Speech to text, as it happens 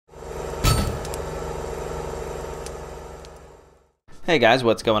Hey guys,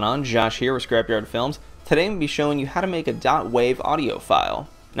 what's going on? Josh here with Scrapyard Films. Today I'm going to be showing you how to make a .wav audio file.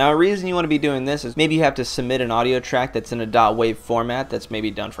 Now a reason you want to be doing this is maybe you have to submit an audio track that's in a .wav format that's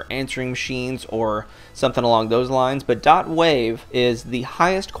maybe done for answering machines or something along those lines, but .wav is the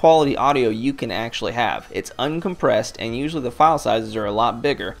highest quality audio you can actually have. It's uncompressed and usually the file sizes are a lot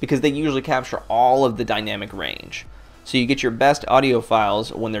bigger because they usually capture all of the dynamic range. So you get your best audio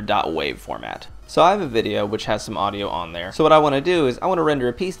files when they're .wav format. So I have a video which has some audio on there. So what I want to do is I want to render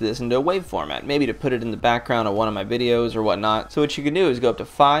a piece of this into a WAV format, maybe to put it in the background of one of my videos or whatnot. So what you can do is go up to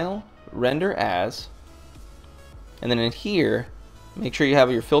File, Render As, and then in here, make sure you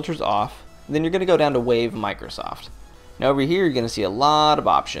have your filters off. And then you're going to go down to WAV Microsoft. Now over here you're going to see a lot of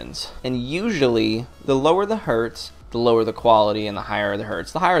options. And usually the lower the hertz, the lower the quality, and the higher the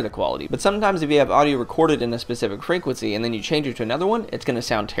hertz, the higher the quality. But sometimes if you have audio recorded in a specific frequency and then you change it to another one, it's going to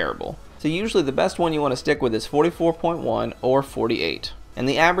sound terrible. So usually the best one you want to stick with is 44.1 or 48. And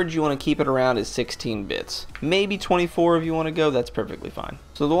the average you want to keep it around is 16 bits. Maybe 24 if you want to go, that's perfectly fine.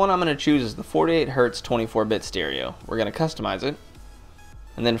 So the one I'm going to choose is the 48 Hz 24-bit stereo. We're going to customize it.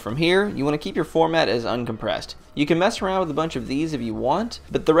 And then from here, you want to keep your format as uncompressed. You can mess around with a bunch of these if you want,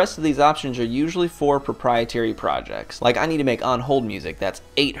 but the rest of these options are usually for proprietary projects. Like I need to make on-hold music that's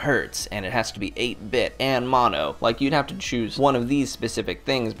 8 Hz and it has to be 8-bit and mono. Like you'd have to choose one of these specific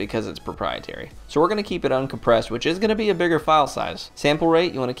things because it's proprietary. So we're going to keep it uncompressed, which is going to be a bigger file size. Sample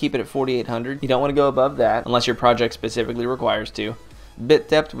rate, you want to keep it at 4800. You don't want to go above that unless your project specifically requires to. Bit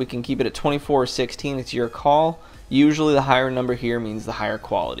depth, we can keep it at 24 or 16, it's your call. Usually the higher number here means the higher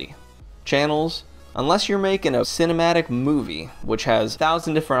quality. Channels, unless you're making a cinematic movie which has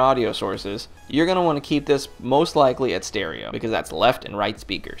 1,000 different audio sources, you're going to want to keep this most likely at stereo because that's left and right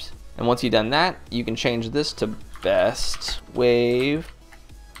speakers. And once you've done that, you can change this to best WAV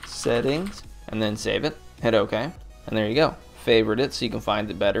settings and then save it. Hit OK. And there you go. Favorite it so you can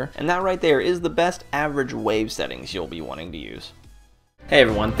find it better. And that right there is the best average WAV settings you'll be wanting to use. Hey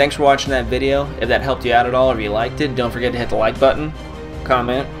everyone, thanks for watching that video. If that helped you out at all or if you liked it, don't forget to hit the like button,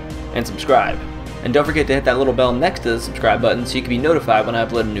 comment, and subscribe. And don't forget to hit that little bell next to the subscribe button so you can be notified when I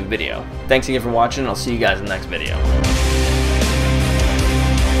upload a new video. Thanks again for watching, and I'll see you guys in the next video.